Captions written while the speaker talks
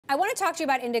I want to talk to you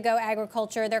about Indigo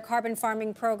Agriculture, their carbon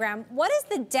farming program. What is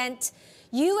the dent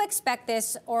you expect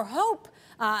this or hope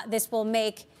this will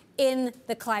make in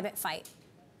the climate fight?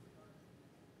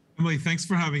 Emily, thanks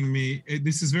for having me.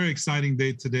 This is a very exciting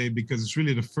day today because it's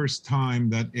really the first time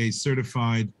that a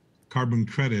certified carbon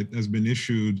credit has been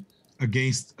issued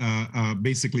against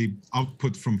basically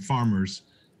output from farmers.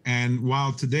 And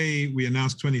while today we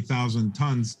announced 20,000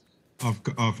 tons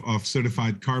of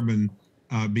certified carbon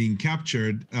being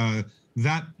captured,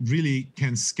 that really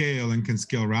can scale and can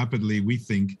scale rapidly, we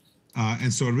think.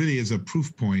 And so it really is a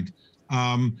proof point.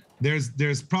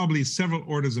 There's probably several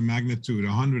orders of magnitude,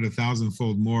 100,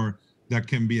 1,000-fold more that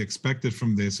can be expected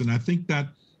from this. And I think that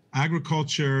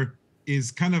agriculture is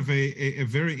kind of a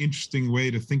very interesting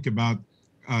way to think about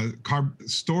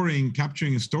capturing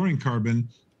and storing carbon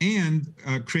and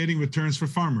creating returns for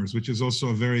farmers, which is also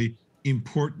a very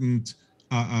important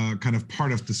kind of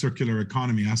part of the circular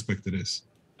economy aspect of this.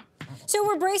 So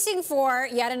we're bracing for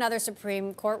yet another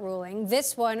Supreme Court ruling,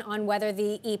 this one on whether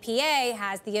the EPA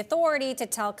has the authority to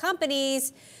tell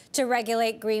companies to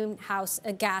regulate greenhouse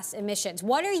gas emissions.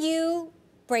 What are you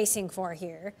bracing for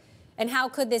here, and how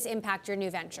could this impact your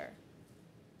new venture?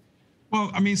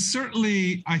 Well, I mean,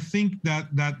 certainly, I think that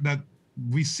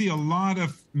we see a lot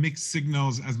of mixed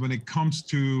signals as when it comes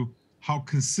to how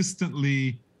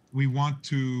consistently we want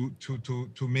to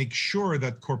make sure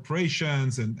that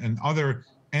corporations and other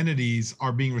entities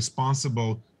are being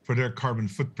responsible for their carbon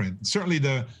footprint. Certainly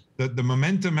the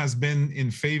momentum has been in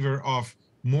favor of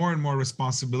more and more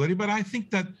responsibility, but I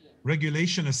think that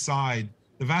regulation aside,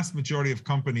 the vast majority of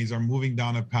companies are moving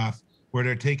down a path where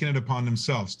they're taking it upon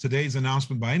themselves. Today's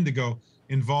announcement by Indigo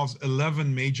involves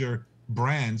 11 major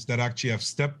brands that actually have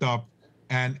stepped up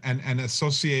and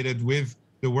associated with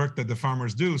the work that the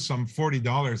farmers do, some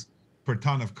 $40 per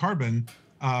ton of carbon,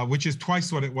 which is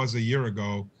twice what it was a year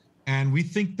ago. And we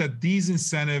think that these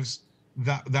incentives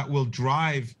that will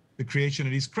drive the creation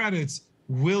of these credits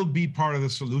will be part of the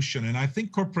solution. And I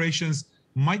think corporations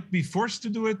might be forced to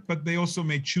do it, but they also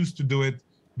may choose to do it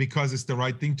because it's the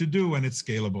right thing to do and it's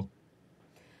scalable.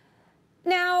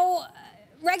 Now,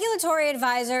 regulatory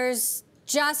advisors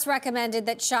just recommended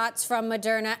that shots from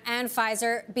Moderna and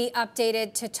Pfizer be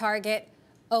updated to target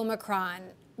Omicron.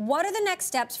 What are the next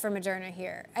steps for Moderna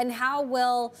here? And how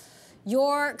will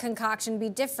your concoction be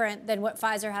different than what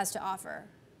Pfizer has to offer?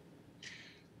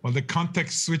 Well, the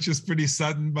context switch is pretty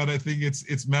sudden, but I think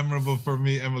it's memorable for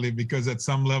me, Emily, because at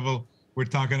some level, we're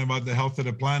talking about the health of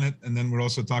the planet, and then we're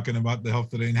also talking about the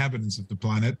health of the inhabitants of the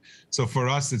planet. So for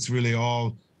us, it's really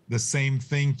all the same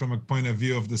thing from a point of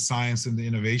view of the science and the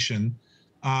innovation.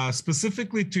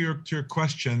 Specifically to your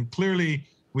question, clearly,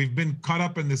 we've been caught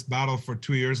up in this battle for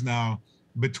 2 years now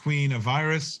between a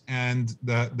virus and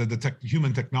the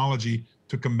human technology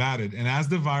to combat it. And as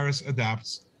the virus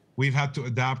adapts, we've had to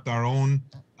adapt our own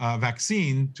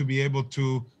vaccine to be able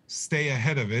to stay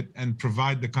ahead of it and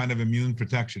provide the kind of immune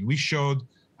protection. We showed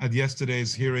at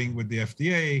yesterday's hearing with the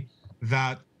FDA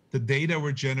that the data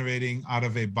we're generating out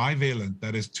of a bivalent,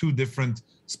 that is 2 different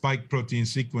spike protein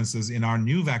sequences in our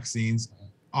new vaccines,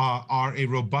 are a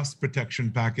robust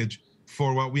protection package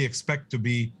for what we expect to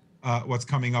be what's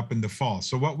coming up in the fall.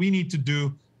 So what we need to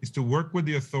do is to work with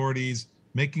the authorities,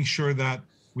 making sure that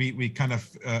we kind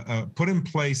of put in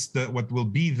place what will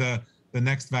be the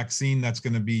next vaccine that's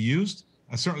going to be used.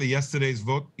 Certainly yesterday's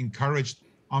vote encouraged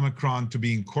Omicron to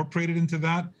be incorporated into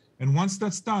that. And once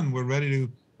that's done, we're ready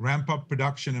to ramp up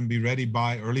production and be ready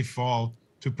by early fall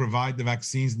to provide the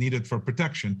vaccines needed for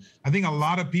protection. I think a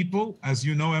lot of people, as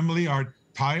you know, Emily, are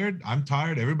tired. I'm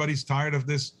tired. Everybody's tired of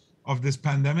this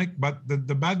pandemic. But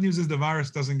the bad news is the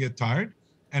virus doesn't get tired,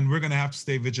 and we're going to have to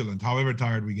stay vigilant, however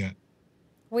tired we get.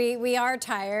 We are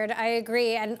tired. I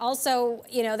agree. And also,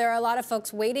 you know, there are a lot of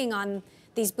folks waiting on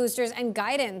these boosters and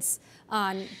guidance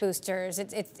on boosters.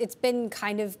 It's been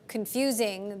kind of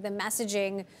confusing, the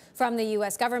messaging from the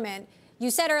U.S. government. You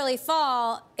said early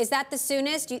fall. Is that the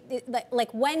soonest?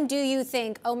 Like, when do you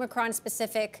think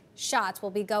Omicron-specific shots will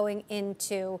be going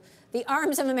into the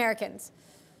arms of Americans?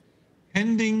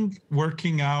 Pending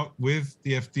working out with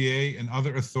the FDA and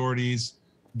other authorities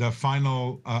the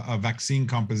final vaccine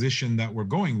composition that we're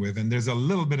going with. And there's a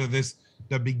little bit of this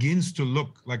that begins to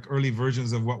look like early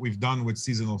versions of what we've done with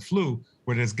seasonal flu,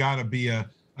 where there's got to be a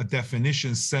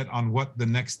definition set on what the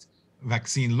next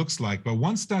vaccine looks like. But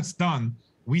once that's done,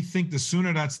 we think the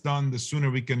sooner that's done, the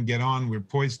sooner we can get on. We're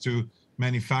poised to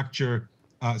manufacture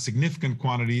significant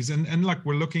quantities. And look,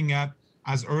 we're looking at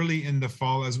as early in the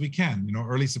fall as we can. You know,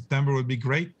 early September would be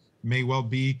great, may well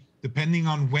be, depending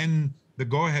on when the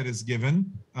go-ahead is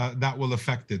given, that will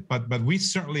affect it. But we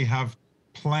certainly have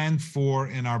planned for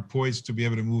and are poised to be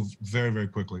able to move very, very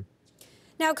quickly.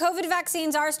 Now, COVID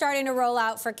vaccines are starting to roll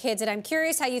out for kids, and I'm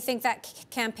curious how you think that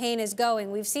campaign is going.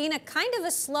 We've seen a kind of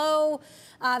a slow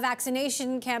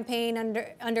vaccination campaign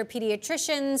under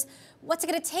pediatricians. What's it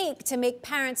going to take to make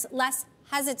parents less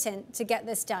hesitant to get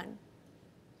this done?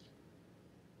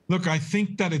 Look, I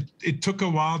think that it took a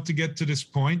while to get to this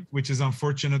point, which is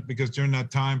unfortunate because during that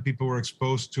time, people were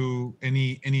exposed to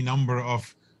any number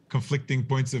of conflicting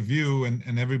points of view,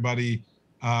 and everybody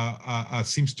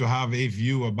seems to have a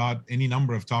view about any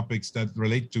number of topics that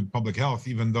relate to public health,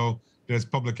 even though there's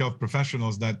public health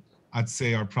professionals that I'd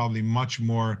say are probably much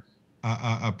more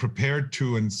prepared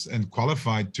to and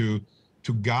qualified to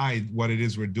guide what it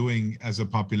is we're doing as a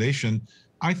population.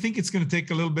 I think it's going to take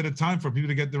a little bit of time for people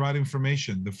to get the right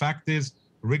information. The fact is,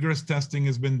 rigorous testing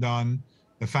has been done.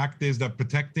 The fact is that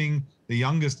protecting the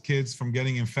youngest kids from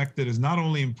getting infected is not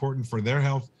only important for their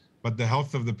health, but the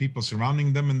health of the people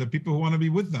surrounding them and the people who want to be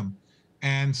with them.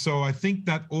 And so I think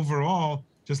that overall,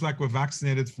 just like we're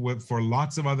vaccinated for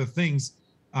lots of other things,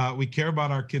 we care about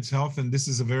our kids' health, and this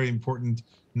is a very important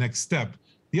next step.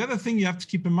 The other thing you have to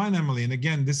keep in mind, Emily, and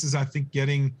again, this is, I think,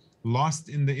 getting lost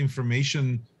in the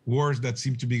information wars that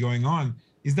seem to be going on,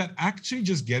 is that actually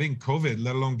just getting COVID,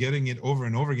 let alone getting it over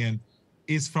and over again,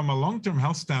 is from a long-term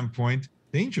health standpoint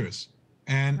dangerous.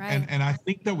 And right. and I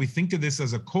think that we think of this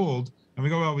as a cold, and we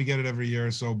go, well, we get it every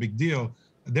year, so big deal.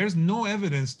 There's no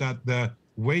evidence that the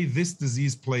way this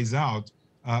disease plays out,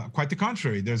 quite the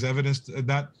contrary. There's evidence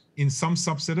that in some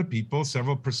subset of people,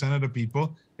 several percent of the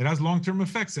people, it has long-term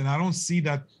effects. And I don't see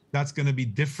that that's going to be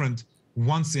different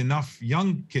once enough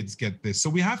young kids get this. So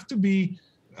we have to be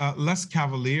less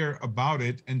cavalier about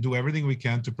it and do everything we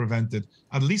can to prevent it,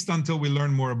 at least until we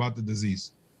learn more about the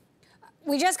disease.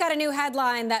 We just got a new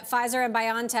headline that Pfizer and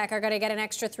BioNTech are going to get an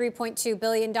extra $3.2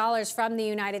 billion from the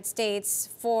United States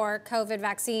for COVID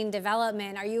vaccine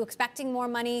development. Are you expecting more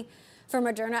money for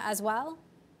Moderna as well?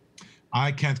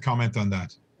 I can't comment on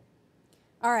that.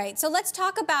 All right, so let's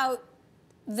talk about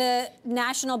the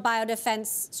national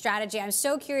biodefense strategy. I'm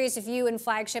so curious if you and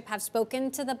Flagship have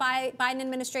spoken to the Biden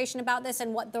administration about this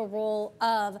and what the role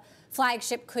of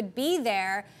Flagship could be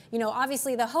there. You know,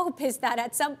 obviously the hope is that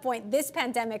at some point this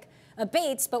pandemic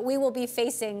abates, but we will be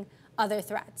facing other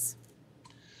threats.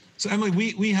 So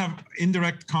Emily, we have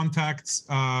indirect contacts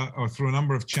or through a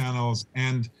number of channels,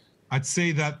 and I'd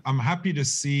say that I'm happy to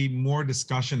see more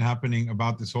discussion happening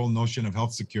about this whole notion of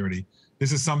health security.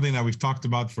 This is something that we've talked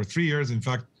about for 3 years. In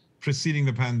fact, preceding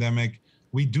the pandemic,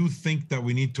 we do think that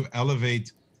we need to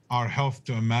elevate our health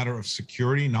to a matter of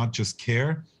security, not just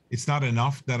care. It's not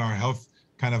enough that our health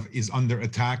kind of is under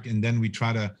attack and then we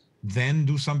try to then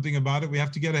do something about it. We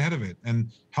have to get ahead of it. And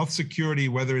health security,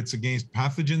 whether it's against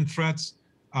pathogen threats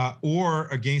or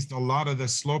against a lot of the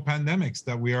slow pandemics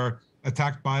that we are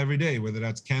attacked by every day, whether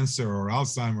that's cancer or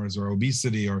Alzheimer's or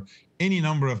obesity or any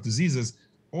number of diseases,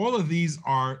 all of these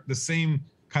are the same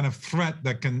kind of threat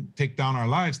that can take down our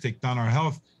lives, take down our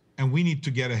health, and we need to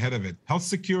get ahead of it. Health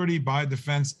security,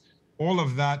 biodefense, all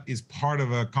of that is part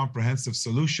of a comprehensive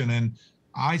solution. And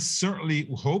I certainly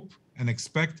hope and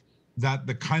expect that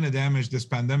the kind of damage this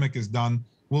pandemic has done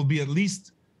will be at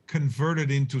least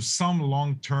converted into some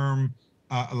long-term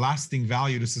lasting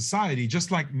value to society,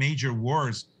 just like major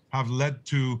wars have led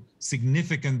to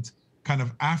significant kind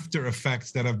of after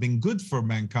effects that have been good for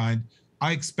mankind.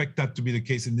 I expect that to be the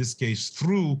case in this case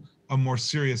through a more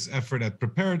serious effort at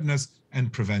preparedness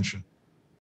and prevention.